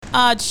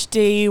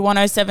ArchD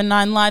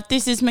 1079 Live.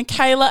 This is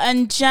Michaela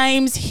and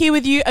James here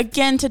with you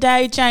again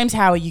today. James,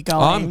 how are you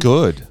going? I'm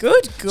good.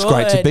 Good. It's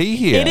great to be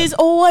here. It is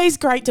always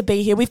great to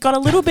be here. We've got a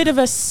little bit of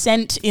a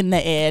scent in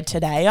the air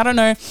today. I don't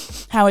know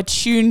how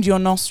attuned your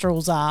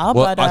nostrils are.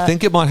 Well, but I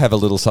think it might have a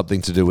little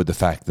something to do with the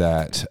fact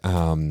that,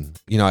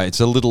 it's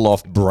a little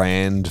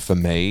off-brand for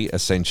me,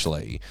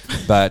 essentially.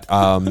 But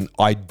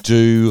I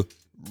do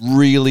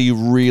really,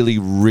 really,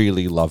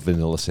 really love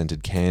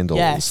vanilla-scented candles.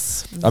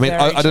 Yes, I mean,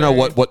 very I don't know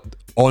true. what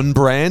on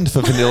brand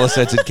for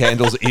vanilla-scented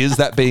candles is,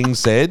 that being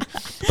said.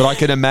 But I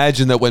can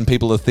imagine that when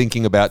people are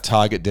thinking about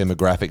target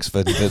demographics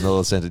for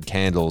vanilla-scented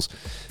candles,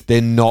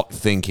 they're not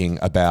thinking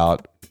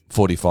about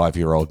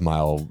 45-year-old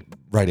male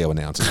radio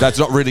announcers. That's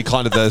not really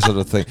kind of the sort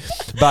of thing.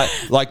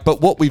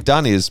 But what we've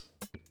done is,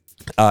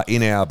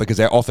 because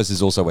our office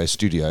is also our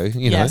studio,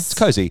 Yes. it's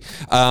cozy.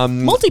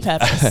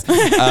 multi-purpose.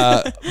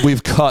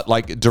 We've got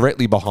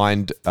directly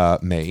behind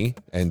me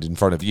and in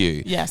front of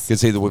you. Yes. You can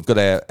see that we've got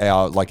our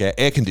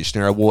air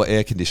conditioner, our wall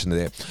air conditioner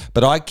there.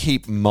 But I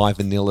keep my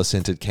vanilla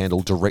scented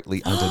candle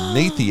directly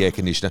underneath the air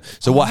conditioner.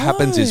 So what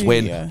happens is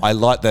when I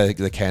light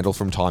the candle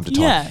from time to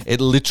time, it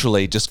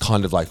literally just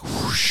kind of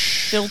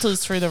whoosh,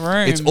 filters through the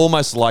room. It's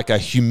almost like a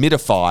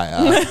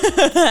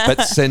humidifier,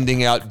 but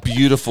sending out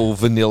beautiful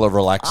vanilla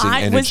relaxing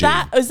energy.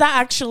 Was that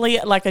actually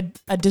like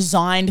a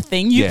designed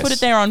thing? You Yes, put it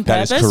there on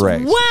that purpose? is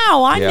correct.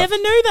 Wow, I Yep. never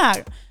knew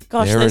that.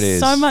 Gosh, There it there's is.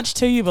 so much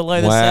to you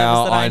below the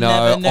Wow, surface that I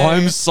know. never knew.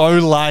 I'm so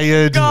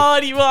layered.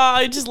 God, you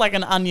are just like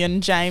an onion,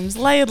 James.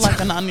 Layered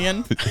like an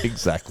onion.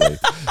 Exactly.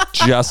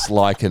 Just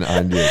like an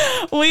onion.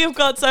 We have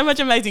got so much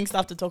amazing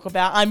stuff to talk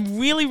about. I'm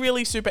really,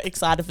 really super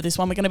excited for this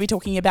one. We're going to be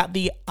talking about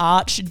the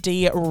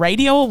ArchD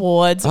Radio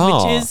Awards,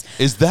 which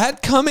is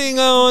that coming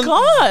on?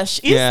 Gosh,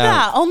 is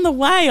that on the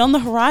way, on the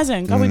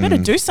horizon? God, we better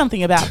do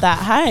something about that,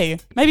 hey?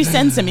 Maybe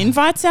send some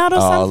invites out or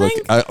something?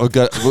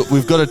 Look,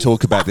 we've got to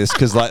talk about this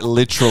because,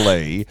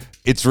 literally,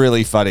 it's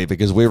really funny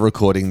because we're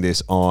recording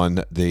this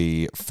on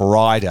the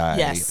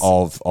Friday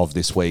of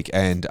this week,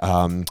 and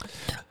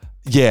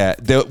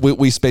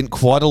we spent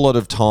quite a lot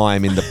of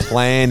time in the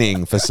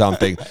planning for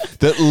something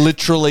that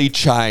literally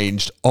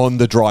changed on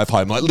the drive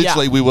home.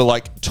 Literally, we were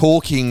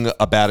talking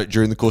about it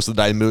during the course of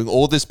the day and doing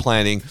all this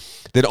planning.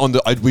 Then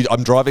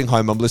I'm driving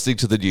home, I'm listening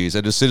to the news,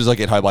 and as soon as I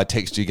get home, I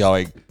text you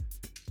going,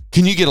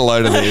 "Can you get a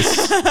load of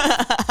this?"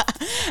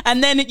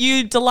 And then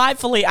you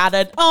delightfully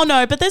added, "Oh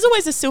no, but there's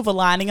always a silver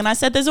lining." And I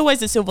said, "There's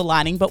always a silver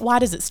lining, but why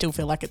does it still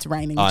feel like it's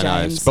raining, I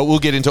James?" know, but we'll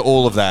get into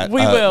all of that.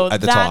 We will.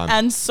 At the that time.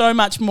 And so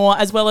much more,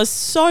 as well as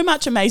so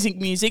much amazing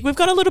music. We've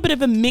got a little bit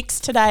of a mix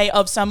today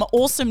of some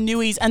awesome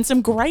newies and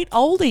some great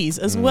oldies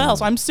as well.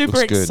 So I'm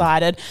super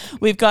excited.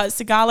 We've got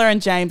Sigala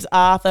and James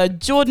Arthur,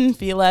 Jordan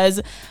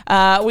Felez.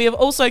 We have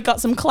also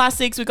got some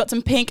classics. We've got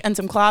some Pink and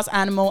some Class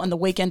Animal and The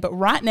Weeknd. But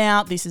right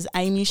now, this is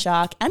Amy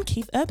Shark and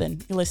Keith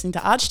Urban. You're listening to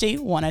ArchD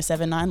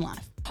 1079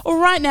 Live.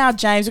 All right now,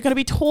 James, we're going to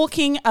be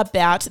talking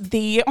about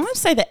I want to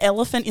say the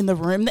elephant in the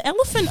room, the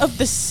elephant of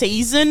the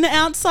season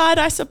outside,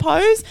 I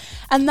suppose.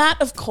 And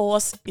that, of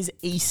course, is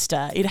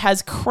Easter. It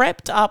has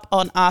crept up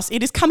on us.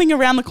 It is coming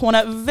around the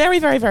corner very,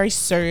 very, very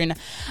soon.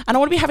 And I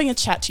want to be having a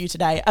chat to you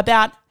today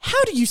about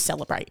how do you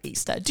celebrate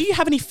Easter? Do you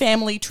have any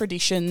family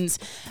traditions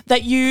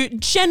that you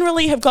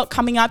generally have got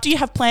coming up? Do you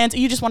have plans? Are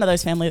you just one of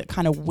those family that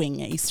kind of wing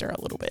Easter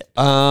a little bit?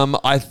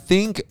 I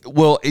think,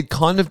 it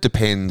kind of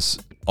depends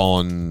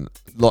on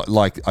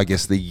I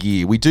guess the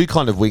year. We do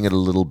kind of wing it a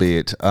little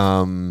bit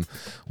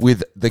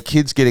with the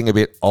kids getting a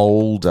bit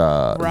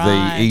older.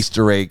 Right. The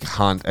Easter egg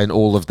hunt and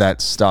all of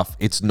that stuff,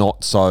 it's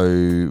not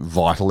so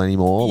vital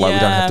anymore. We don't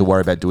have to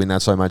worry about doing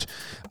that so much.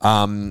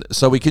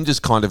 So we can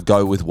just kind of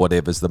go with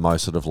whatever's the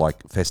most sort of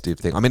festive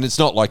thing. I mean, it's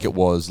not like it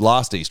was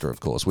last Easter, of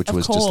course, which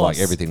was just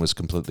everything was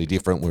completely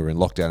different. We were in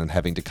lockdown and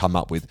having to come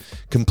up with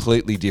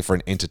completely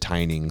different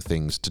entertaining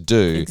things to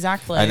do.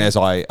 Exactly. And as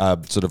I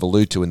sort of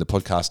allude to in the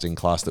podcasting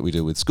class that we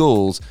do with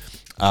schools,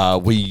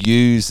 we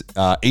use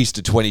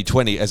Easter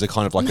 2020 as a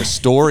kind of a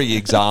story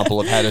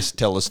example of how to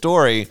tell a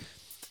story.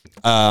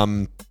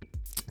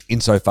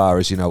 Insofar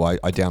as, I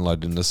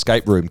downloaded an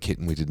escape room kit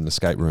and we did an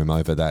escape room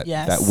over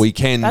that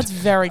weekend. That's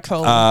very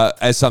cool.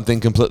 As something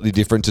completely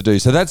different to do.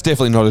 So that's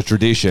definitely not a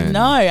tradition.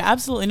 No,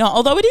 absolutely not.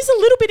 Although it is a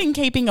little bit in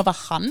keeping of a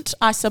hunt,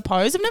 I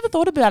suppose. I've never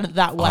thought about it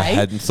that way. I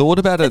hadn't thought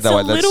about it that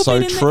way. That's so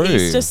true. It's a little bit in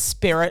the Easter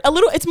spirit.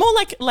 It's more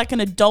like an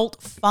adult,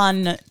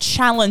 fun,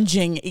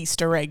 challenging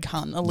Easter egg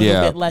hunt. A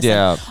little bit less.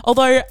 Yeah.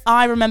 Although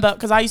I remember,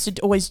 because I used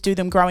to always do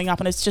them growing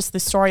up, and it's just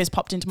this story has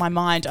popped into my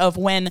mind of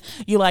when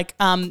you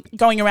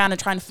going around and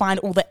trying to find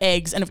all the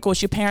eggs, and of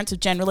course your parents have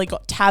generally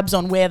got tabs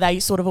on where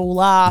they sort of all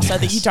are so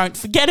that you don't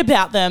forget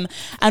about them,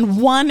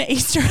 and one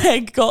Easter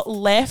egg got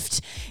left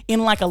in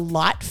a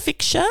light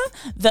fixture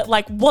that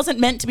wasn't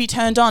meant to be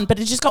turned on, but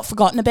it just got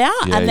forgotten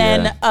about. And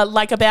then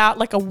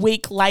about a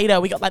week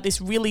later we got this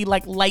really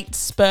late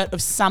spurt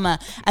of summer,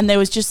 and there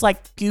was just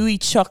gooey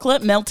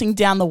chocolate melting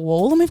down the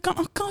wall, and we've gone,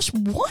 oh gosh,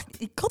 what?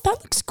 God,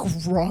 that looks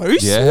gross.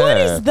 What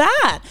is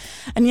that?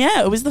 And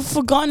it was the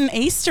forgotten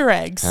Easter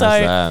egg. How's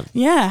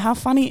that? How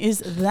funny is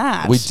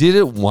that? We did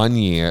it one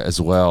year as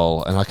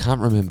well, and I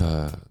can't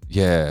remember.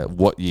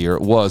 what year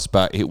it was,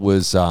 but it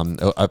was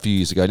a few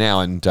years ago now,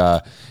 and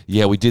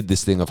we did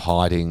this thing of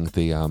hiding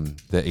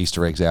the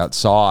Easter eggs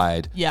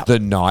outside the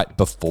night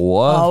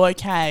before. Oh,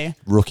 okay.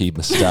 Rookie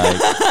mistake.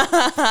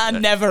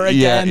 Never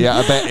again. Yeah.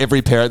 I bet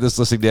every parent that's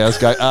listening now is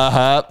going,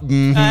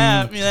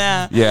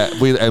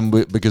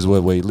 because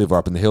where we live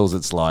up in the hills,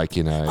 it's like,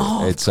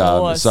 it's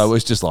so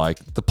it's just like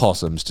the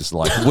possums just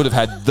like would have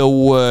had the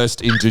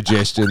worst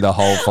indigestion the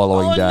whole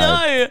following day.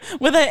 No,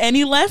 were there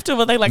any left, or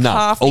were they like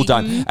half all eaten?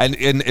 done? And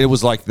it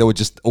was like there were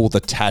just all the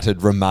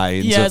tattered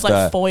remains. Yeah, it's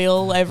like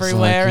foil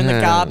everywhere in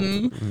the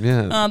garden.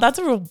 Yeah, that's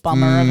a real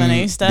bummer of an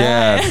Easter.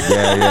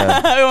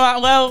 Yeah.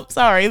 Well,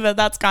 sorry,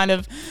 that's kind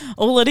of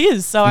all it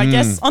is. So I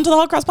guess onto the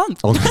hot cross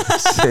buns.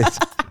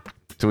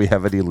 Do we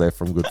have any left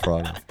from Good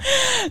Friday?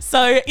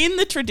 So in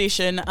the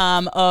tradition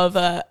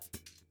of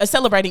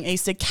celebrating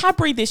Easter,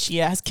 Cadbury this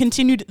year has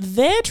continued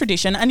their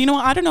tradition. And you know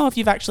what? I don't know if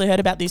you've actually heard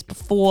about this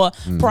before,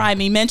 Brian,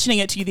 me mentioning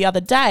it to you the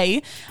other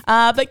day,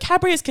 but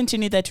Cadbury has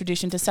continued their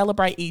tradition to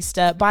celebrate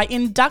Easter by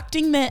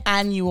inducting their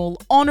annual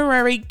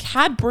honorary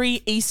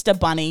Cadbury Easter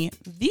Bunny.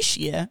 This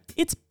year,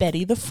 it's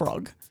Betty the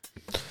Frog.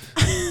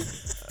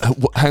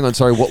 Hang on,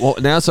 sorry.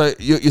 What now? So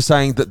you're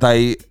saying that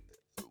they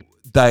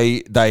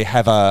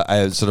have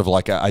a sort of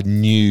like a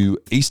new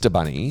Easter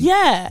bunny?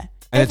 Yeah.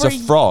 And it's a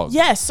frog.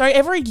 Yes. So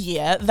every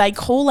year they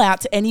call out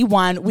to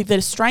anyone with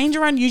a strange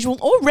or unusual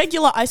or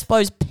regular, I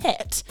suppose,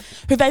 pet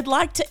who they'd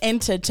like to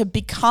enter to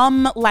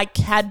become like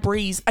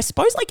Cadbury's, I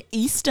suppose, like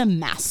Easter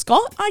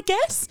mascot, I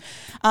guess.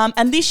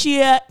 And this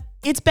year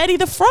it's Betty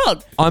the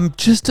Frog. I'm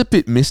just a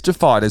bit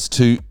mystified as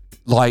to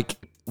like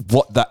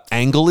what the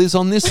angle is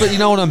on this, but you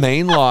know what I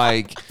mean?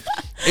 Like,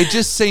 it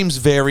just seems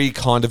very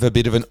kind of a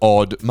bit of an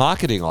odd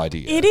marketing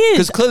idea. It is.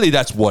 Because clearly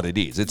that's what it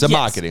is. It's a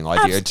marketing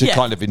idea to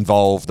kind of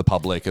involve the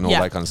public and all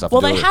that kind of stuff.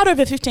 Well, they had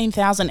over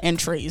 15,000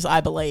 entries, I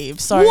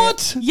believe. So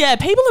what? Yeah,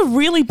 people are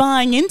really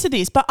buying into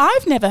this, but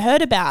I've never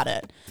heard about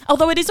it.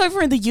 Although it is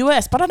over in the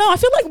US, but I don't know. I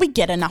feel like we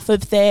get enough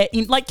of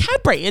like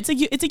Cadbury. It's a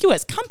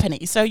US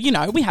company, so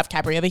we have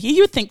Cadbury over here.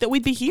 You would think that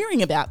we'd be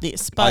hearing about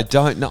this, but I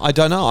don't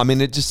know. I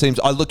mean, it just seems.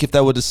 Look, if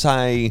they were to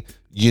say,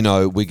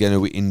 we're going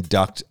to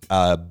induct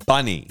a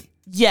bunny.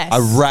 Yes.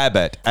 A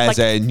rabbit as like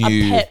a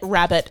new... a pet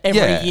rabbit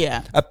every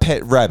year. A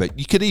pet rabbit.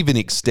 You could even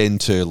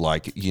extend to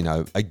like,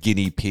 a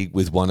guinea pig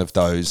with one of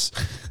those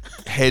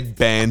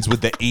headbands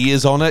with the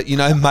ears on it,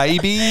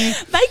 maybe.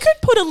 They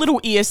could put a little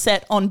ear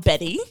set on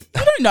Betty.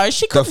 I don't know.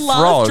 She could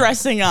love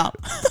dressing up.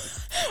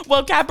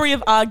 Well, Cadbury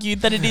have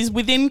argued that it is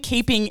within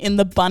keeping in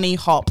the bunny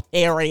hop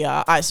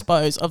area, I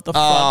suppose, of the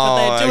frog.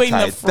 But they're doing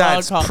the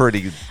frog hop.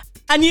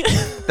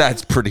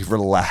 That's pretty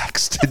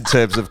relaxed in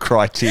terms of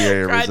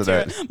criteria, isn't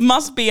it?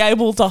 Must be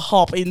able to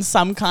hop in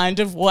some kind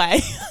of way.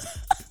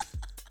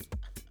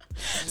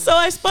 So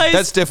I suppose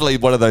that's definitely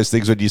one of those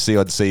things when you see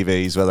on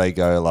CVs where they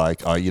go like,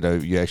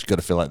 you actually got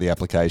to fill out the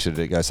application,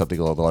 and it goes something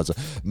along the lines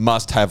of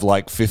must have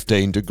like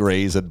 15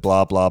 degrees and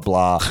blah blah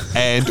blah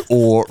and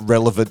or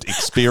relevant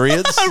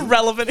experience.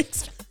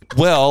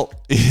 Well,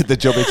 the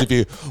job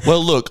interview.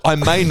 Well, look, I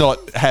may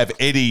not have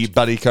any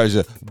bunny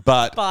kosher,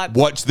 but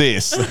watch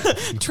this.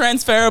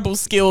 Transferable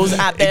skills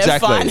at their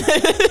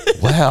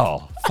finest.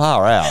 Wow.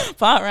 Far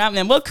out,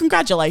 man. Well,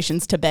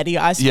 congratulations to Betty,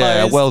 I suppose.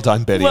 Yeah, well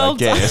done, Betty, I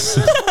guess.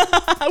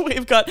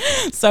 We've got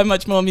so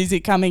much more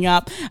music coming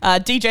up.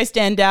 DJ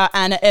Standout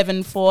and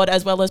Evan Ford,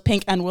 as well as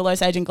Pink and Willow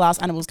Sage and Glass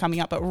Animals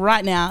coming up. But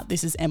right now,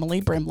 this is Emily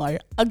Brimlow,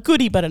 a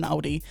goodie but an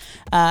oldie.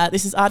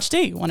 This is Arch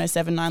D,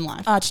 107.9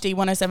 Live. Arch D,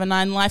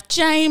 107.9 Live.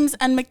 James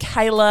and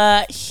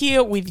Michaela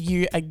here with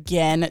you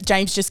again.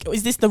 James,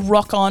 is this the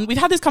rock on? We've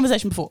had this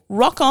conversation before.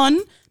 Rock on,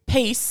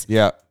 peace.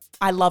 Yeah.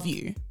 I love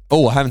you.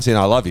 Oh, I haven't seen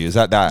I love you. Is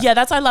that? Yeah,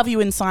 that's I love you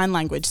in sign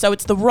language. So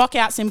it's the rock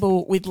out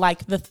symbol with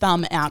like the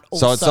thumb out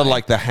also. So it's sort of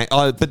like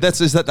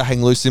is that the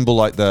hang loose symbol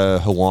like the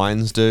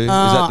Hawaiians do? Is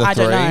that the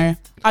three?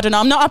 I don't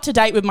know. I'm not up to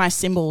date with my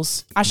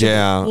symbols.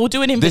 We'll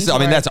do an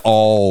inventory. That's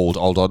old.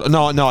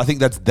 No, I think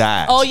that's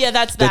that. Oh yeah,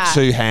 that's that.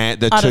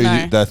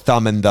 The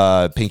thumb and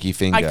the pinky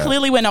finger.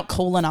 Clearly we're not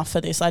cool enough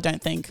for this, I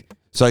don't think.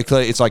 So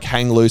it's like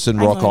hang loose and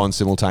rock on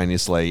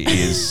simultaneously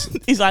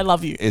is I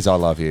love you. Is I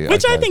love you.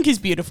 Which I think is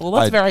beautiful.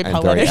 That's very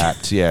poetic. Very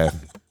apt, yeah.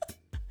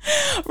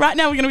 Right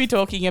now we're going to be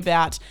talking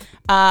about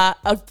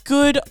a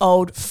good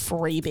old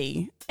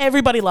freebie.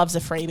 Everybody loves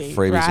a freebie,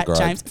 right, great.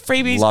 James?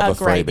 Freebies are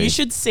great. You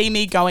should see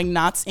me going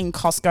nuts in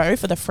Costco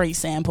for the free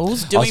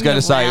samples. I was going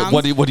to say,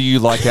 what do you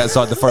like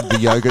outside the front of the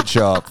yogurt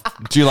shop?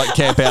 Do you like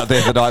camp out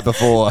there the night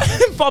before?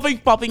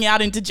 Popping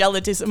out into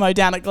Gelatissimo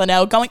down at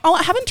Glenelg going,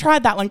 I haven't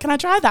tried that one. Can I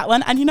try that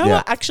one? And you know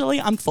what?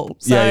 Actually, I'm full.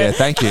 So. Yeah,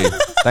 thank you.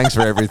 Thanks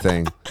for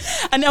everything.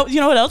 And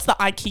you know what else? The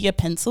IKEA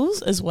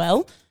pencils as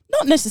well.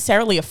 Not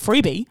necessarily a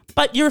freebie,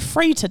 but you're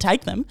free to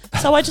take them.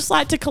 So I just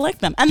like to collect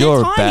them. And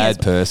you're a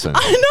bad person.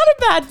 I'm not a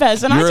bad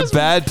person. You're a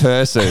bad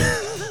person.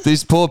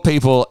 These poor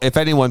people, if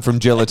anyone from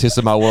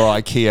Gelatissimo or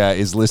IKEA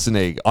is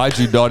listening, I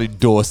do not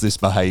endorse this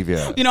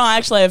behaviour. You know, I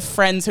actually have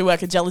friends who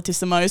work at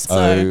Gelatissimo, so...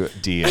 Oh,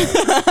 dear.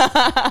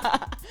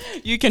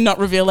 You cannot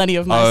reveal any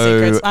of my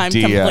secrets. I'm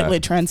completely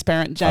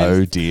transparent, James.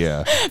 Oh,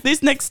 dear.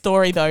 This next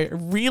story, though,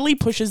 really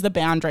pushes the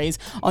boundaries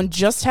on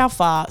just how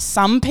far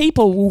some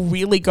people will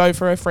really go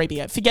for a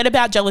freebie. Forget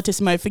about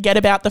Gelatissimo. Forget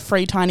about the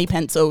free tiny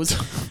pencils.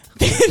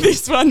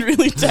 This one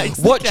really takes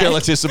What the cake.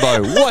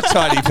 Gelatissimo? What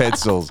tiny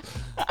pencils?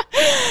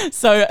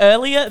 So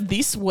earlier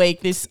this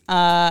week,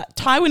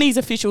 Taiwanese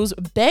officials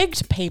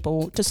begged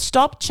people to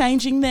stop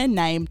changing their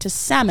name to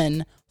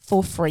salmon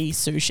for free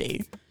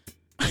sushi.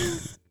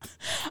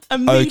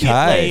 Immediately,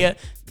 Okay.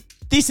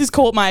 this has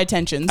caught my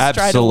attention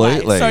Absolutely.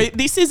 straight away. So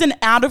this is an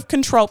out of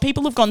control.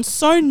 People have gone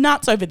so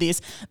nuts over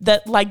this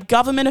that like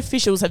government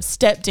officials have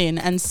stepped in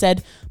and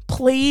said,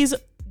 please,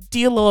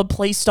 dear Lord,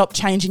 please stop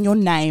changing your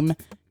name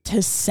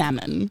to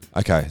salmon.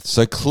 Okay,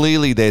 so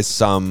clearly there's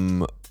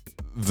some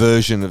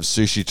version of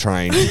Sushi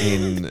Train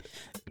in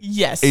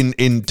Yes.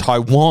 in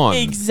Taiwan.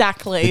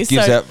 Exactly. It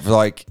gives out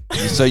like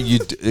so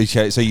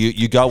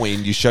you go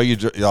in, you show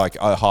your like,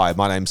 oh, hi,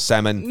 my name's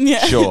Salmon. Yeah,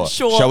 sure.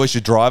 sure. Show us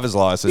your driver's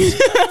license,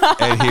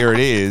 and here it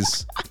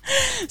is.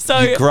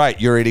 So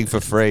Great, you're eating for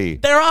free.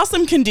 there are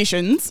some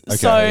conditions. Okay.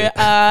 So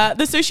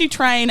the Sushi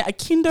Train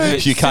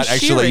Akindo You can't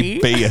actually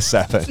Sushiri- be a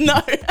salmon. No,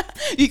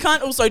 you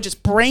can't also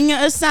just bring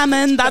a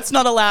salmon. That's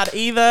not allowed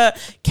either.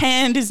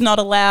 Canned is not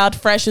allowed.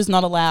 Fresh is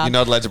not allowed. You're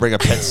not allowed to bring a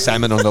pet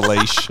salmon on the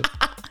leash.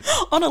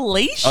 On a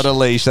leash? On a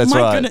leash, that's My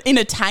right. goodness, in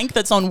a tank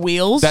that's on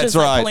wheels. That's just,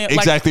 like, right. pulling it,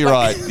 Exactly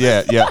like- right.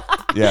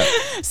 Yeah.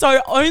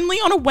 So only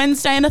on a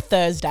Wednesday and a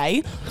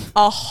Thursday,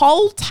 a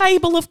whole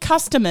table of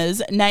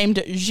customers named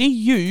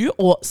Jiyu,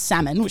 or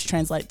salmon, which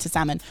translates to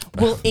salmon,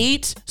 will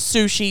eat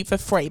sushi for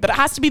free. But it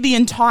has to be the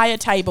entire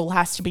table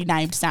has to be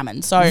named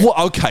salmon. So What?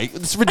 Okay,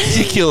 it's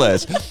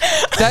ridiculous.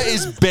 That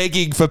is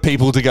begging for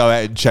people to go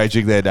out and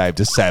changing their name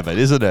to salmon,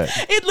 isn't it?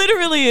 it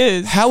literally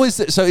is. How is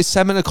it? So is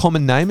salmon a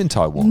common name in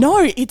Taiwan? No,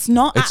 it's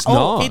not It's at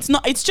all. not. It's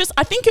not. It's just,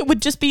 I think it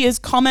would just be as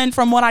common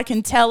from what I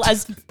can tell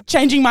as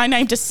changing my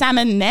name to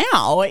salmon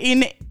now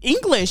in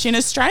English in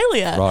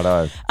Australia.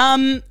 Righto.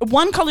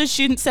 One college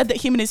student said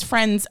that him and his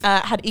friends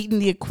had eaten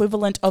the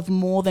equivalent of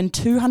more than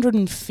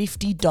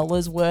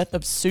 $250 worth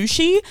of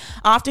sushi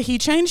after he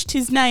changed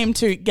his name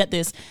to, get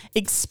this,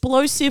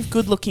 explosive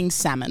good-looking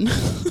salmon.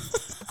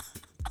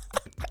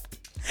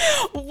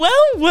 Well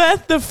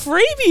worth the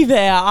freebie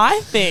there,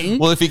 I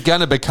think. Well, if you're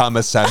gonna become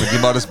a salmon, you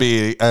might as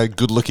be a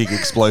good-looking,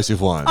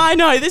 explosive one. I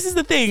know, this is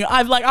the thing.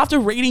 I've like, after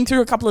reading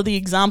through a couple of the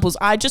examples,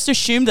 I just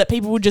assumed that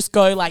people would just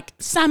go like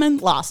salmon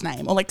last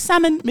name or like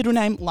salmon middle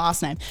name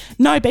last name.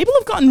 No, people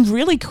have gotten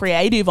really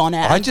creative on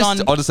it.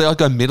 Honestly, I'd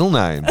go middle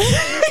name.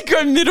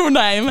 Go middle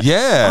name.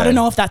 Yeah. I don't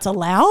know if that's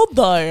allowed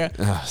though,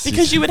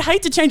 because you would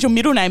hate to change your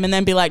middle name and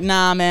then be like,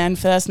 nah, man,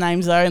 first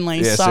names only.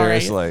 Yeah, Sorry.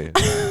 seriously.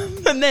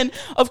 And then,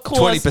 of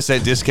course,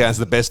 20% discount's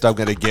the best I'm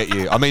going to get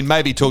you. I mean,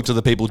 maybe talk to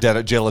the people down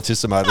at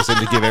Gelatissimo that seem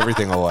to give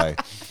everything away.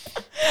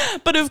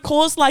 but of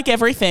course, like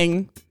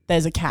everything,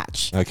 there's a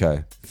catch.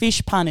 Okay.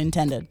 Fish pun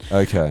intended.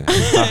 Okay.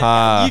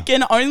 You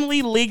can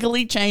only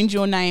legally change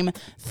your name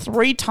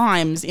 3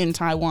 times in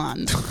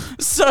Taiwan.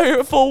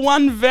 So for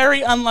one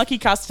very unlucky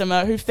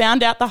customer who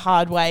found out the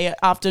hard way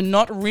after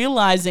not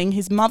realizing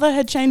his mother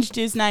had changed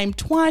his name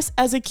twice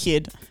as a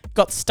kid,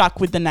 got stuck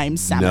with the name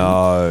Salmon.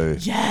 No.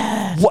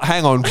 Yeah. What,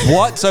 hang on,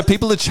 what? So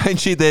people are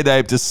changing their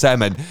name to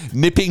Salmon,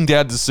 nipping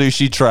down to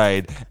Sushi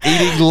Train,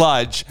 eating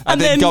lunch,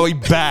 and then going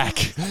back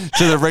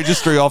to the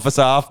registry office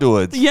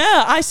afterwards.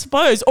 Yeah, I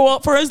suppose. Or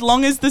for as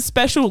long as the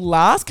special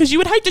lasts, because you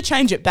would hate to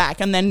change it back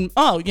and then,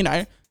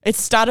 it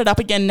started up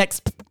again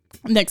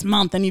next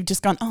month and you've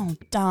just gone, oh,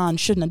 darn,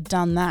 shouldn't have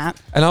done that.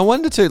 And I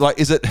wonder too, like,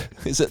 is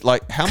it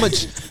like how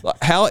much,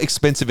 like, how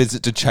expensive is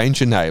it to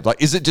change your name?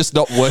 Like, is it just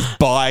not worth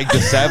buying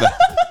the Salmon?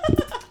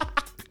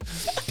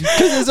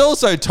 Because there's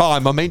also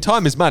time. I mean,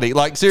 time is money.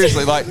 Like,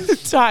 seriously, like...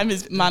 Time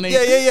is money.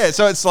 Yeah.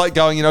 So it's like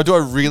going, do I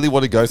really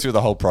want to go through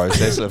the whole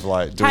process of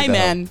like doing Hey, that?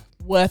 man,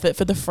 worth it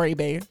for the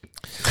freebie.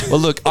 Well,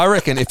 look, I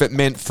reckon if it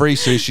meant free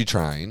Sushi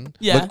Train...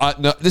 Yeah. Look,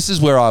 no, this is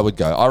where I would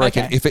go. I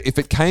reckon Okay. if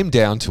it came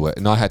down to it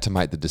and I had to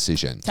make the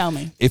decision... Tell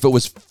me. If it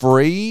was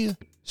free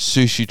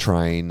Sushi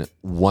Train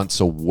once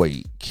a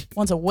week...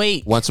 Once a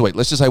week. Let's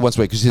just say once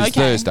a week because it's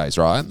Okay. Thursdays,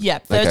 right? Yeah,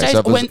 Okay, Thursdays so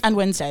if it was- and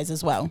Wednesdays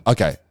as well.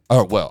 Okay.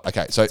 Oh, well,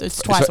 okay. So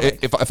it's twice a week.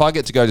 if I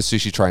get to go to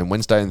Sushi Train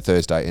Wednesday and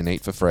Thursday and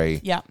eat for free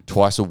Yeah.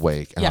 twice a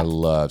week, and Yeah. I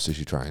love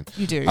Sushi Train.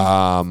 You do.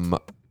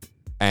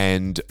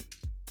 And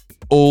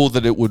all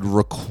that it would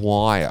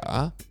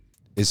require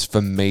is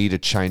for me to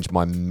change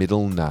my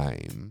middle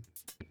name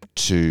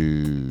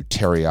to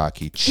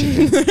Teriyaki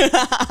Chicken.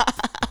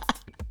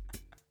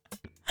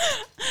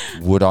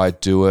 Would I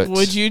do it?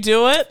 Would you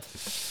do it?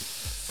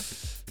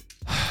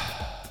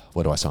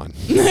 Where do I sign?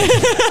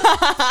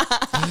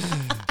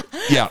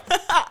 Yeah.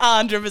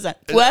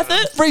 100%. Worth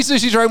it? Free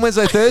Sushi Train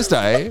Wednesday,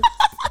 Thursday.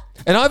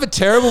 And I have a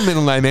terrible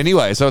middle name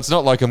anyway, so it's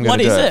not like I'm going What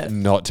to do is it. it?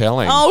 Not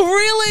telling. Oh,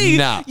 really?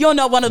 Nah. You're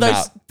not one of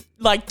those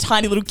like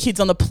tiny little kids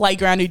on the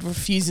playground who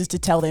refuses to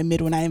tell their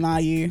middle name,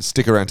 are you?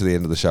 Stick around to the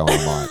end of the show and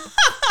I might.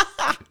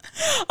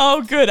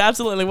 Oh, good.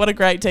 Absolutely. What a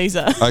great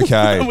teaser.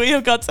 Okay. We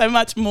have got so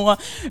much more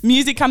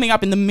music coming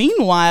up in the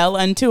meanwhile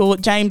until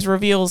James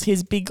reveals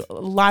his big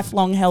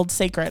lifelong held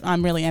secret.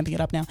 I'm really amping it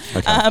up now.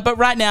 Okay. But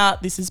right now,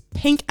 this is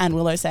Pink and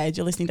Willow Sage.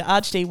 You're listening to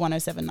ArchD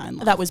 1079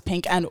 Live. That was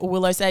Pink and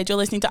Willow Sage. You're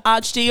listening to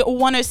ArchD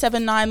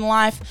 1079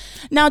 Live.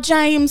 Now,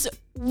 James,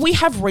 we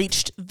have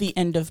reached the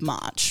end of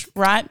March,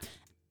 right?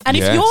 And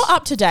if you're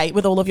up to date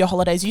with all of your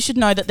holidays, you should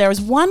know that there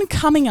is one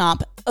coming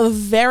up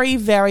very,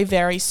 very,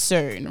 very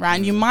soon, right?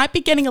 And you might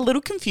be getting a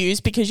little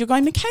confused because you're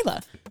going,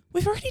 Michaela,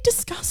 we've already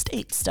discussed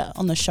Easter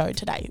on the show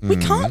today. We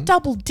can't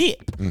double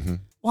dip. Mm-hmm.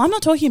 Well, I'm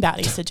not talking about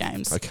Easter,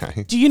 James.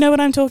 Okay. Do you know what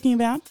I'm talking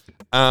about?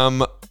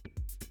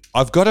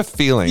 I've got a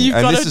feeling,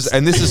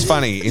 and this is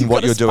funny in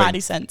what you're doing.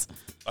 Spidey sense.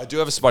 I do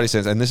have a spidey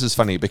sense, and this is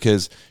funny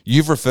because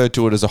you've referred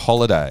to it as a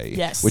holiday,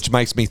 yes, which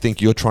makes me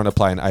think you're trying to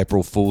play an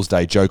April Fool's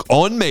Day joke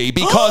on me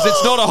because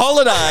it's not a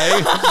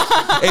holiday.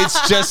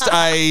 It's just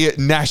a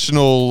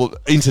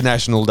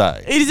international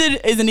day.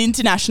 It is an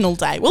international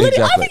day. Well,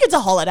 exactly. I think it's a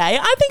holiday.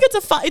 I think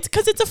it's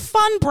because it's a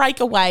fun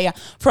breakaway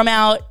from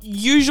our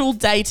usual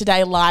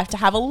day-to-day life to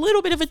have a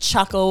little bit of a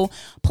chuckle,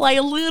 play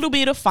a little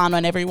bit of fun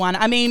on everyone.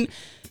 I mean,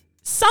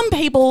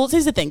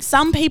 here's the thing,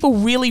 some people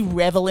really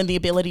revel in the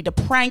ability to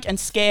prank and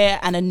scare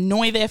and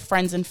annoy their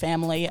friends and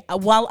family,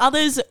 while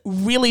others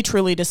really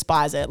truly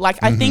despise it. Like,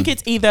 I think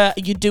it's either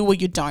you do or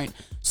you don't.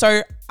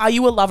 So are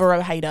you a lover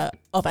or hater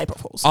of April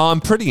Fools?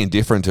 I'm pretty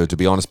indifferent to it, to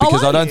be honest,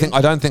 because I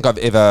don't think I've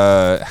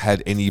ever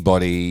had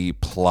anybody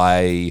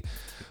play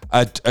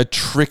a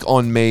trick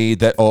on me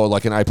or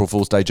like an April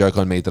Fool's Day joke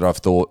on me that I've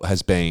thought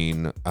has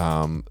been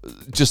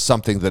just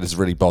something that has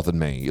really bothered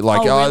me.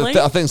 Like, really?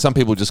 I think some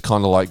people just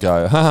kind of like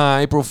go, haha,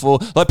 April Fool.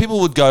 Like,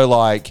 people would go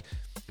like,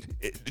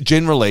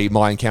 generally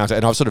my encounter,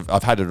 and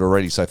I've had it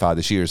already so far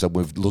this year, is that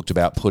we've looked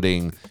about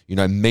putting,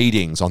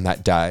 meetings on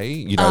that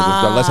day.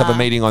 Let's have a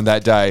meeting on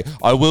that day.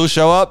 I will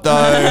show up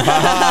though,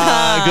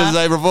 because it's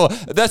April Fool.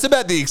 That's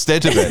about the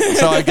extent of it.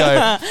 So I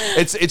go,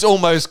 it's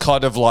almost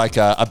kind of like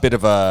a bit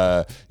of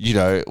a,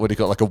 what do you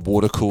call it, like a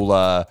water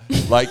cooler,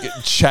 like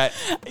chat.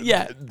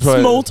 Yeah,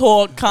 small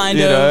talk kind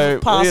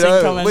of passing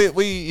comment.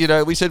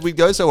 We said we'd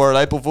go somewhere on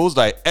April Fool's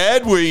Day,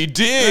 and we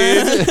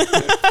did.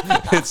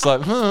 It's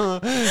like,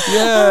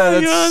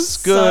 that's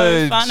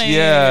good. So funny.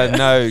 Yeah,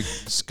 no,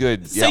 it's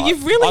good. So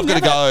you've really I've got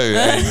to go,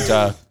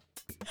 and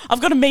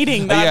I've got a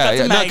meeting that I've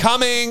got to make. No,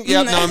 coming.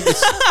 Yep,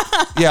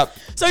 yep.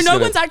 So no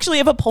one's actually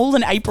ever pulled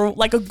an April,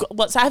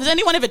 so has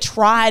anyone ever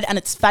tried and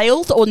it's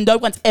failed, or no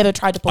one's ever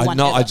tried to pull one?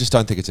 No, ever? I just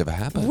don't think it's ever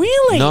happened.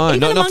 Really? No, Even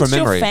not from amongst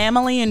memory. Your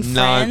family and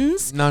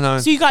friends? No.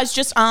 So you guys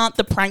just aren't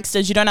the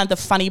pranksters. You don't have the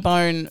funny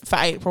bone for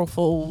April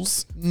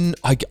Fools.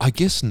 I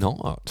guess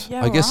not.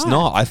 Yeah, I guess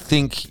not. I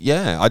think,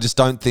 I just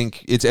don't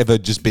think it's ever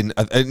just been,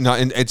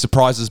 and it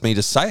surprises me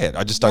to say it.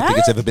 I just don't think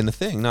it's ever been a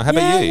thing. No, how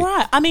about you?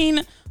 Right. I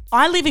mean,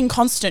 I live in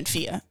constant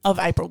fear of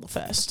April the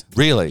 1st.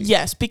 Really?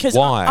 Yes, because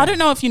why? I don't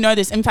know if you know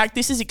this. In fact,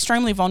 this is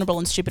extremely vulnerable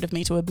and stupid of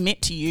me to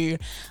admit to you,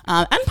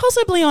 and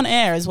possibly on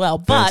air as well.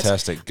 But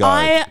fantastic. Go.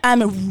 I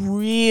am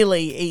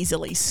really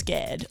easily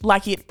scared.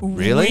 Like, it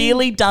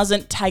really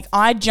doesn't take.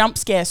 I jump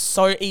scare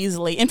so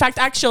easily. In fact,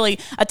 actually,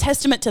 a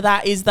testament to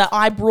that is that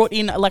I brought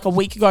in like a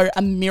week ago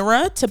a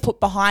mirror to put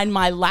behind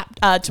my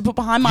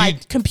my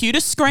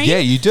computer screen. Yeah,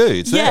 you do.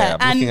 It's there.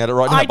 I'm looking at it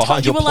right now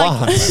behind your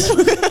plants.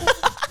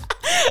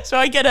 So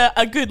I get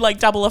a good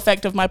double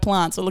effect of my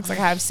plants. So it looks like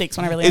I have 6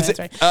 when I really have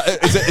 3.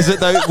 Is it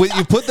though? When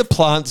you put the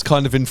plants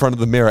kind of in front of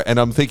the mirror, and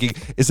I'm thinking,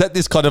 is that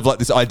this kind of like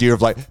this idea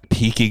of like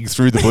peeking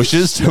through the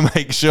bushes to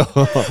make sure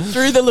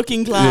through the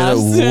looking glass?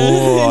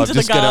 I'm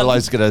just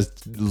gonna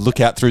look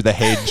out through the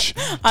hedge.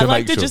 I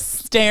like to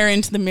just stare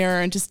into the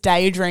mirror and just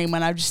daydream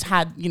when I've just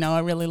had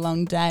a really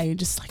long day. It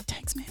just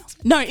takes me elsewhere.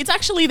 No, it's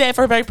actually there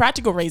for a very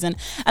practical reason,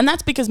 and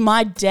that's because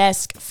my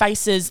desk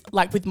faces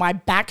with my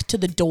back to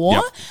the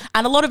door,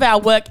 and a lot of our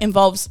work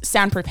involves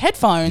soundproof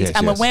headphones,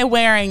 and when we're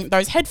wearing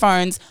those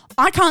headphones,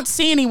 I can't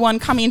see anyone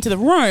come into the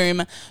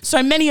room.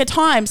 So many a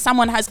time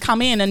someone has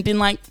come in and been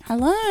like,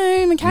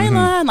 "Hello,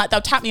 Michaela," and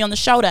they'll tap me on the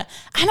shoulder,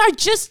 and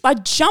I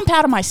jump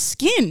out of my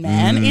skin,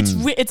 man.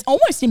 It's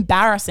almost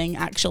embarrassing,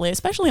 actually,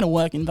 especially in a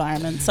work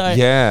environment. So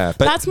but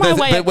that's my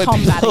way of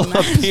combating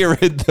that. Appear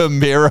in the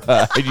mirror,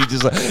 and you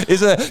just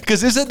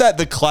because isn't that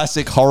the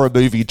classic horror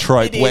movie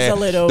trope where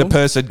the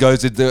person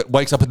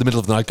wakes up in the middle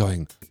of the night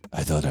going,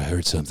 "I thought I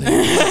heard something,"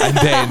 and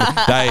then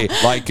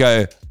they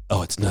go,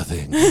 "Oh, it's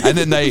nothing." And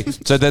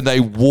then they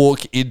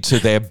walk into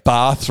their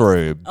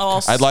bathroom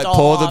and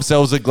pour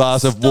themselves a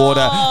glass of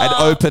water and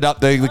open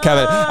up the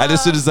cabinet. And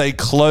as soon as they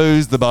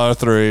close the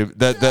bathroom,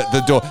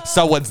 the door,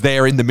 someone's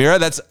there in the mirror.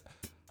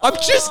 I'm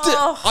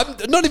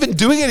not even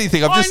doing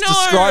anything. I'm just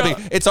describing.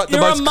 It's like the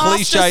most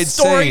cliched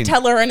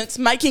storyteller, and it's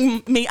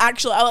making me I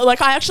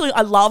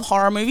love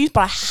horror movies,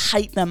 but I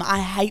hate them. I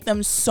hate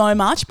them so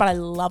much, but I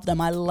love them.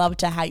 I love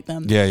to hate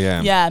them.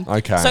 Yeah.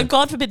 Okay. So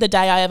God forbid the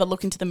day I ever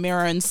look into the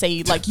mirror and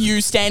see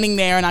you standing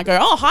there, and I go,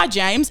 "Oh, hi,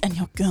 James," and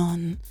you're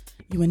gone.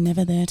 You were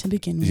never there to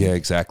begin with. Yeah,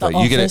 exactly. The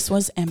office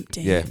was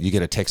empty. Yeah, you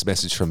get a text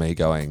message from me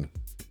going,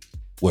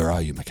 "Where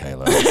are you,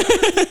 Michaela?"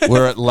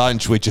 We're at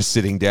lunch. We're just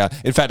sitting down.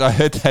 In fact, I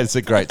heard that's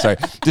a great. Sorry,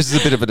 this is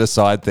a bit of an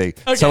aside thing.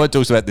 Okay. Someone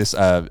talks about this.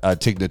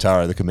 Tig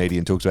Notaro, the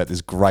comedian, talks about this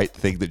great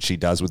thing that she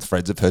does with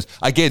friends of hers.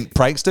 Again,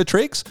 prankster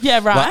tricks. Yeah,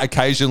 right. Like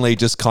occasionally,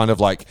 just kind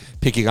of like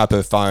picking up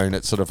her phone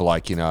at sort of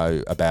like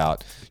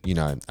about 8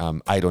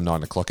 or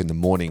 9 o'clock in the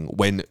morning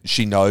when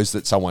she knows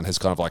that someone has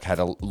kind of like had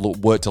a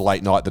work to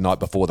late night the night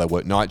before they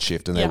work night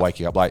shift and they're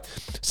waking up late.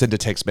 Send a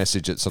text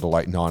message at sort of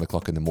like 9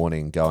 o'clock in the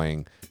morning,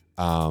 going,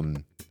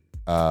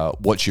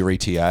 "What's your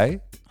ETA?"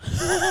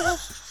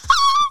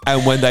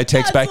 And when they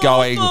text back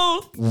going,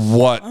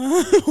 what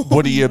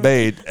do you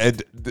mean?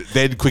 And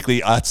then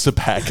quickly answer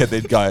back and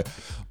then go,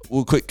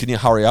 "Well, quick, can you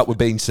hurry up? We're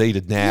being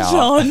seated now."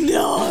 Oh,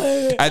 no.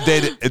 And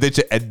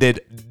then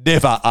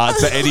never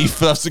answer any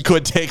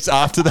subsequent text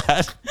after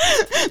that.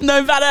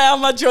 No matter how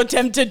much you're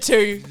tempted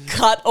to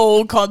cut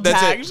all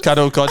contact. That's it. Cut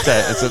all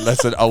contact.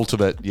 That's an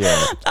ultimate,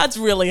 yeah. That's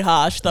really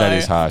harsh, though. That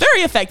is harsh.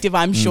 Very effective,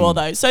 I'm sure,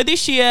 though. So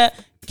this year,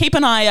 keep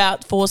an eye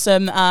out for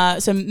some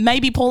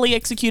maybe poorly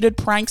executed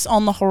pranks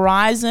on the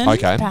horizon.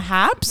 Okay.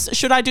 Perhaps.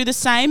 Should I do the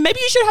same? Maybe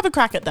you should have a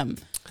crack at them.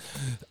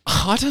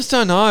 I just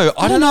don't know.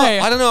 I don't know.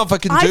 I don't know if I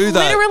can do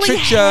that. I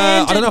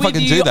don't know if I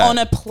can do that. On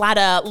a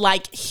platter,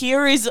 like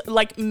here is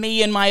like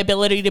me and my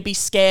ability to be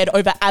scared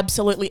over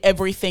absolutely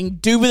everything.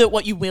 Do with it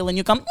what you will, and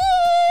you come.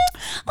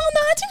 Oh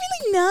no, I don't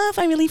really know if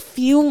I really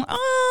feel.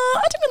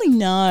 I don't really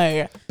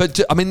know. But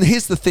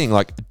here's the thing.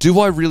 Like, do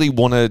I really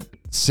want to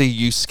see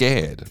you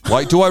scared?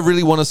 Like, do I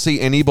really want to see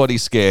anybody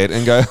scared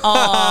and go,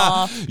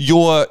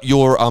 your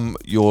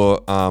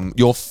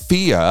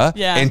fear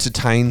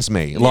entertains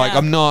me. Like,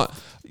 I'm not.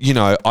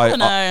 I don't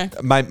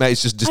know.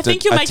 It's just I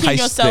think you're making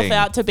yourself thing.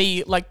 out to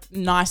be like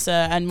nicer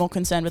and more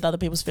concerned with other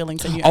people's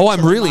feelings than you.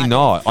 I'm really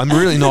not. I'm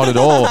really not at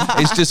all.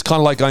 It's just kind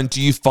of like going,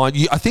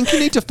 I think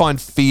you need to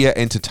find fear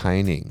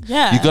entertaining.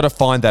 Yeah. You've got to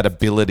find that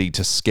ability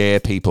to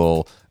scare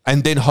people.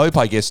 And then hope,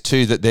 I guess,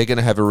 too, that they're going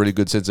to have a really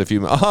good sense of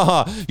humor.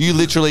 You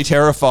literally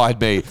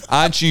terrified me.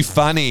 Aren't you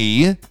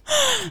funny?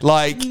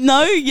 Like,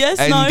 no, yes,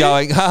 and no.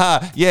 Going,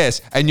 yes.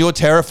 And your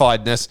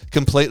terrifiedness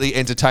completely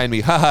entertained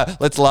me.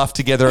 Let's laugh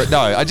together.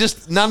 No,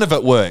 none of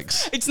it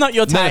works. It's not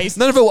your taste.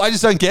 None of it, I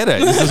just don't get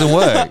it. This doesn't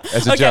work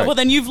as a joke. Okay, well,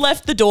 then you've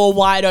left the door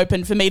wide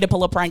open for me to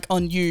pull a prank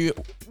on you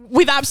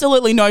with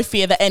absolutely no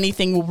fear that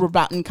anything will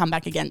rebut and come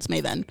back against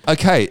me then.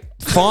 Okay,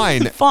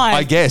 fine. Fine.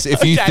 I guess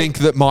if you think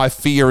that my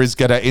fear is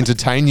going to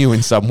entertain you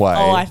in some way.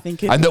 Oh, I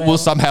think it And will. that we'll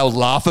somehow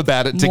laugh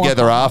about it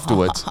together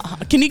afterwards.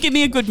 Can you give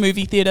me a good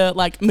movie theater,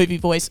 like movie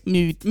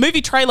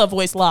trailer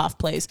voice laugh,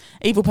 please?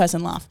 Evil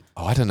person laugh.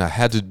 Oh, I don't know.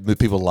 How do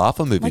people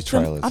laugh on movie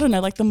trailers? I don't know,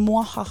 like the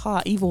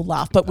mwahaha evil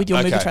laugh, but with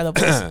your movie trailer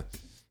voice.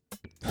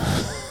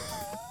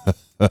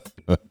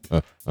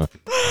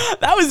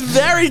 That was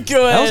very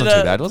good. That wasn't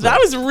too bad, was it? That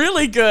was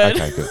really good.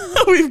 Okay,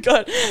 good. We've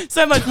got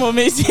so much more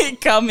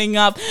music coming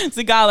up.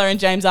 Sigala and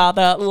James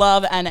Arthur,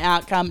 Love and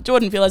Outcome,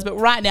 Jordan Phillips. But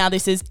right now,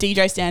 this is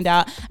DJ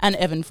Standout and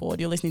Evan Ford.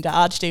 You're listening to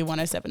RHD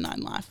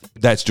 1079 Live.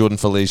 That's Jordan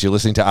Feliz. You're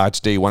listening to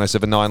RHD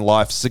 1079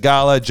 Live.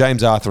 Sigala,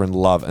 James Arthur and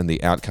Love and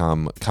the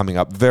Outcome coming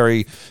up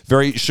very,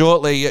 very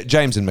shortly.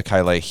 James and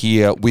Michaela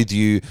here with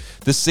you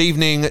this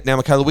evening. Now,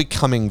 Michaela, we're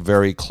coming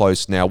very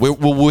close now. We're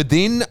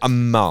within a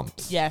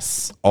month.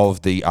 Yes.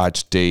 Of the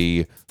RHD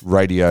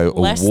Radio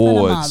Less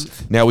Awards. than a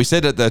month. Now, we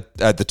said at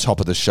the top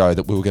of the show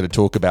that we were going to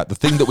talk about the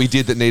thing that we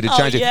did that needed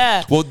changing.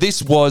 Yeah. Well,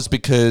 this was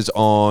because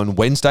on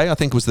Wednesday, I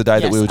think was the day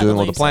that we were doing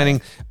all the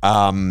planning.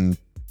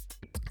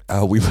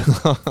 We were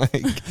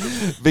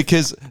like,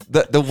 because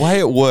the way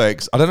it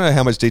works, I don't know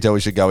how much detail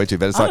we should go into,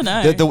 but it's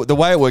like the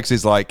way it works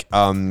is like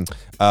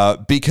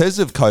because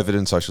of COVID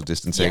and social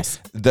distancing,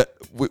 that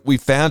we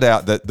found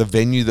out that the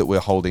venue that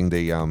we're holding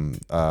the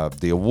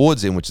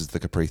awards in, which is the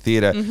Capri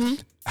Theatre,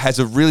 has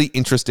a really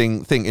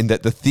interesting thing in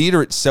that the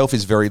theatre itself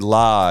is very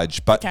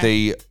large, but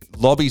the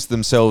lobbies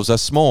themselves are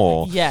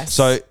small. Yes.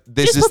 So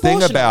there's this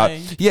thing about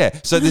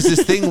so there's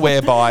this thing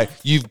whereby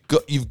you've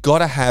got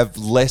to have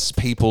less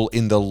people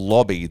in the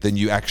lobby than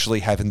you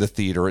actually have in the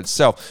theatre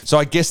itself. So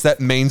I guess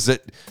that means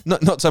that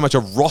not so much a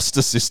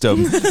roster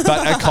system,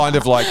 but a kind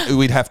of like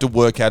we'd have to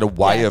work out a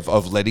way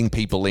of letting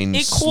people in slower.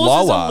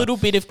 It causes a little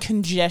bit of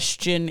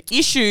congestion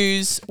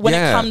issues when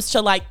it comes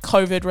to like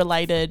COVID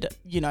related,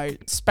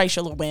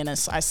 spatial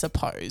awareness, I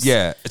suppose.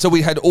 Yeah. So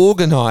we had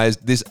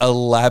organised this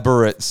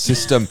elaborate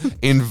system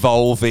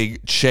involving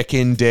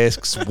check-in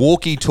desks,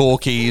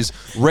 walkie-talkies,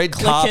 red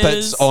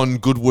carpets on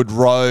Goodwood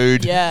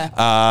Road.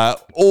 Yeah.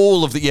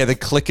 All of the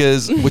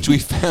clickers, which we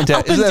found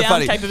out. Up and Isn't that down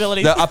funny?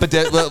 capability. The up and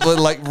down,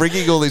 like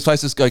ringing all these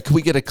places. Go, can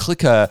we get a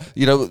clicker?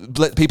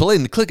 Let people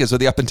in. The clickers or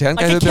the up and down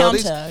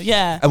capabilities. A counter,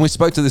 yeah. And we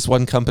spoke to this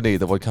one company,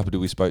 the one company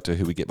we spoke to,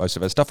 who we get most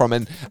of our stuff from,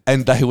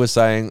 and they were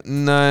saying,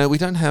 no, we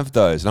don't have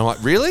those. And I'm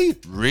like, really?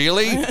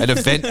 An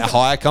event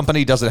hire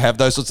company doesn't have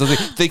those sorts of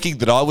things? Thinking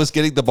that I was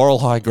getting the moral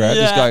high ground,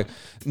 just going,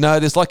 no,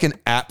 there's like an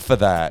app for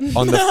that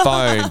on the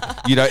phone.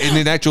 You know,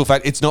 in actual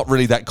fact, it's not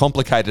really that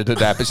complicated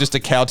an app. It's just a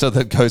counter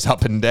that goes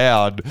up and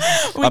down,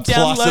 a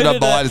plus and a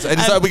minus. And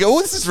so we go,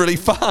 oh, this is really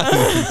fun.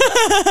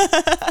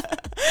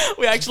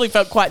 We actually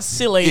felt quite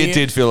silly. It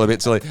did feel a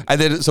bit silly.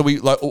 And then so we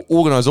like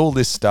organise all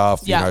this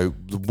stuff, you know,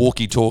 the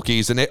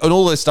walkie-talkies and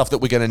all this stuff that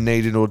we're going to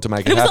need in order to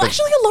make it happen. There was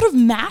actually a lot of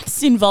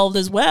maths involved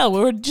as well. We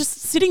were just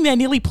sitting there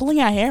nearly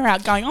pulling our hair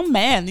out going, oh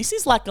man, this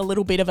is like a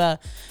little bit of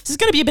this is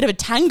going to be a bit of a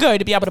tango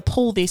to be able to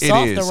pull this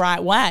off the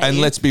right way. And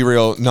let's be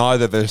real,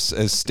 neither of us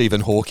is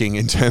Stephen Hawking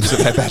in terms of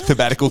our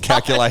mathematical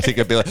calculating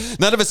ability.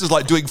 None of us is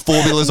like doing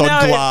formulas on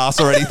glass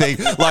or anything,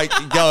 like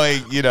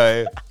going, you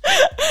know,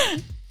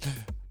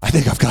 I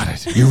think I've got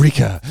it.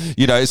 Eureka.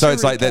 You know, so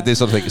it's like that, this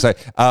sort of thing. So,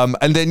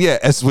 and then,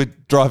 as we're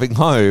driving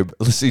home,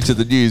 listening to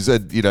the news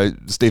and, you know,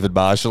 Stephen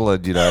Marshall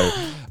and, you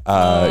know,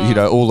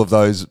 all of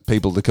those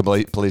people,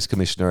 the police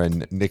commissioner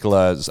and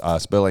Nicola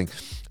Sperling,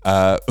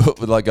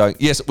 like going,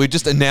 yes, we're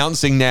just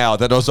announcing now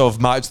that as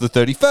of March the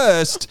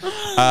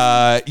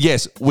 31st,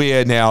 yes,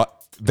 we're now,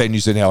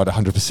 venues are now at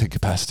 100%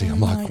 capacity.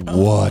 I'm like,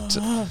 what?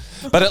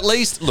 But at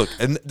least, look,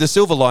 and the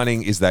silver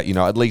lining is that, you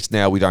know, at least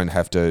now we don't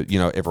have to, you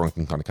know, everyone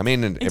can kind of come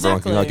in and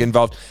everyone can like get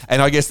involved.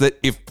 And I guess that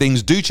if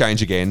things do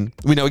change again,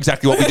 we know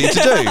exactly what we need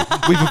to do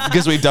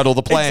because we've done all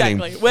the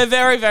planning. Exactly. We're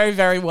very, very,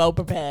 very well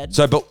prepared.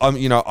 So, but,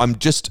 you know, I'm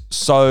just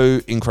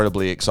so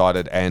incredibly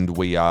excited and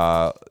we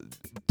are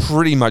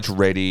pretty much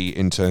ready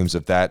in terms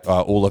of that.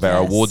 All of our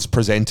awards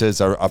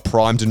presenters are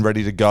primed and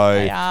ready to go.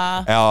 They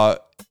are. Our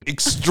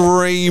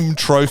extreme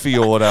trophy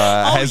order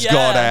has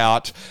got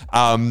out,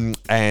 and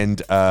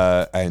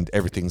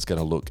everything's going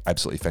to look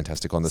absolutely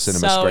fantastic on the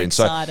cinema screen.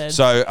 Excited.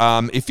 So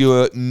if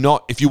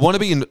you want to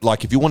be in,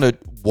 like, if you want to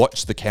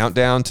watch the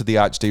countdown to the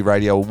ArchD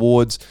Radio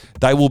Awards,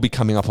 they will be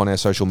coming up on our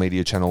social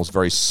media channels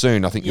very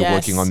soon. I think you're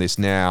working on this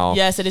now.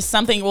 Yes, it is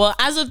something. Well,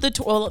 as of the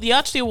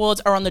ArchD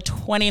Awards are on the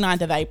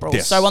 29th of April.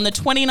 Yes. So on the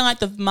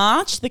 29th of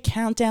March, the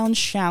countdown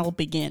shall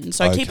begin.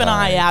 So keep an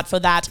eye out for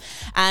that.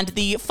 And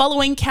the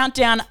following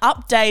countdown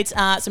updates,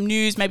 some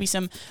news, maybe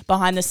some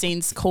behind the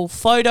scenes cool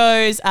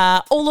photos,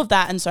 all of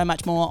that and so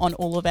much more on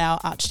all of our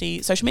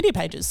ArchD social media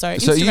pages. So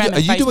Instagram and are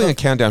you Facebook. doing a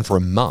countdown for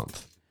a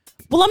month?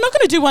 Well, I'm not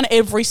going to do one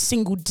every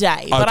single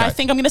day, but I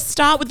think I'm going to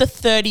start with the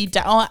 30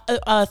 days.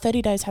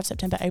 30 days have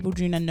September, April,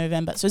 June, and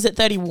November. So is it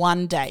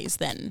 31 days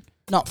then,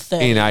 not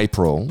 30? In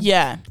April?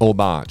 Yeah. Or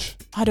March?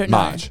 I don't know.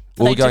 March.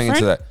 We're going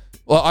into that.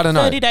 Well, I don't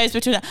know. 30 days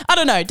between. I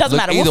don't know. It doesn't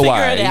matter. We'll figure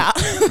it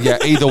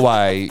out. Either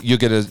way, you're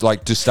going to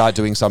like just start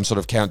doing some sort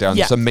of countdown,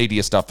 some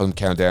media stuff on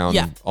countdown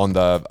on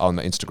the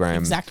Instagram.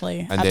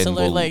 Exactly. And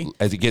absolutely. Then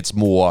as it gets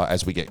more,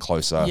 as we get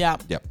closer. Yeah.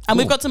 Yep. And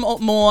we've got some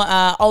more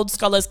old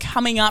scholars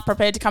coming up,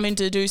 prepared to come in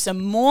to do some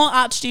more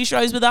ArchD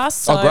shows with us.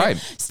 So great.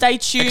 Stay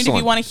tuned if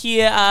you want to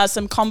hear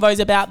some combos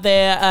about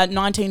their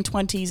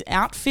 1920s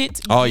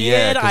outfit. Oh,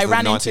 yeah. I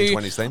ran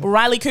into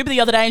Riley Cooper the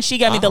other day and she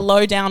gave me the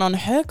lowdown on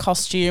her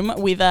costume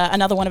with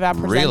another one of our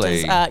presenters. Really?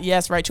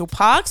 Yes, Rachel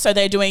Park. So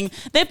they're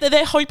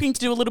hoping to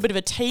do a little bit of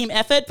a team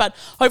effort, but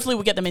hopefully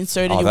we'll get them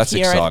inserted. Oh, that's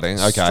exciting.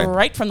 Okay.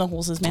 Straight from the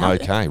horse's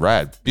mouth. Okay,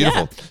 rad.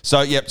 Beautiful.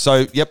 Yeah.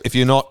 So, if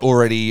you're not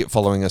already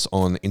following us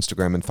on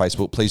Instagram and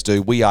Facebook, please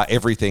do. We are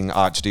everything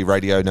ArchD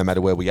Radio, no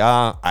matter where we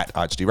are, at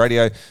ArchD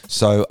Radio.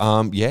 So,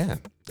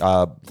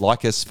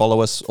 like us, follow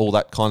us, all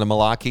that kind of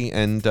malarkey,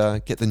 and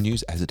get the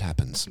news as it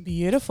happens.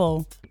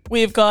 Beautiful.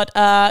 We've got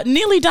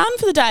nearly done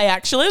for the day,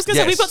 actually. I was going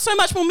to say, we've got so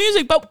much more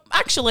music, but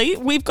actually,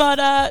 we've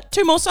got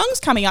 2 more songs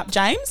coming up,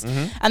 James.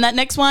 Mm-hmm. And that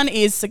next one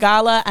is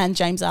Sigala and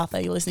James Arthur.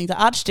 You're listening to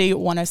ArchD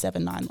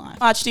 107.9 Live.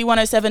 ArchD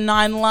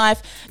 107.9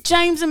 Live.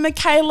 James and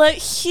Michaela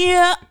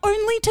here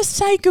only to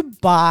say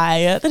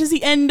goodbye. That is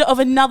the end of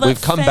another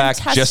We've come back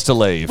just to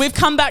leave. We've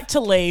come back to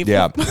leave.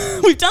 Yeah.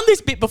 We've done this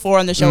bit before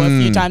on the show a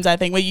few times, I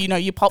think, where,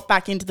 you pop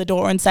back into the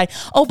door and say,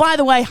 oh, by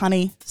the way,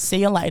 honey, see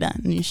you later.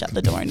 And you shut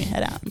the door and you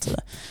head out into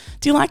the...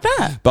 Do you like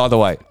that? By the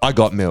way, I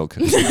got milk.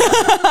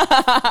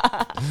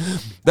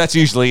 That's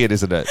usually it,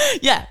 isn't it?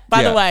 Yeah.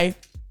 By the way,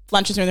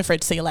 lunches are in the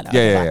fridge. See you later.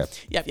 Yeah.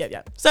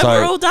 Yep. So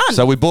we're all done.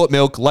 So we bought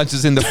milk, lunch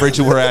is in the fridge,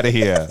 and we're out of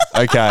here.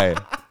 Okay.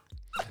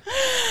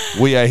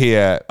 We are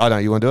here. Oh, no,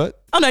 you want to do it?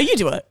 Oh, no, you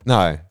do it. No.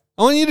 I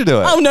want you to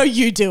do it. Oh, no,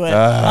 you do it.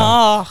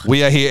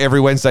 We are here every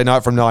Wednesday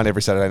night from 9,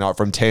 every Saturday night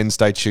from 10.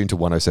 Stay tuned to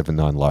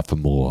 107.9 Live for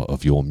more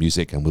of your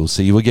music, and we'll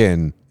see you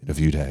again in a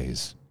few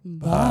days.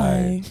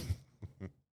 Bye.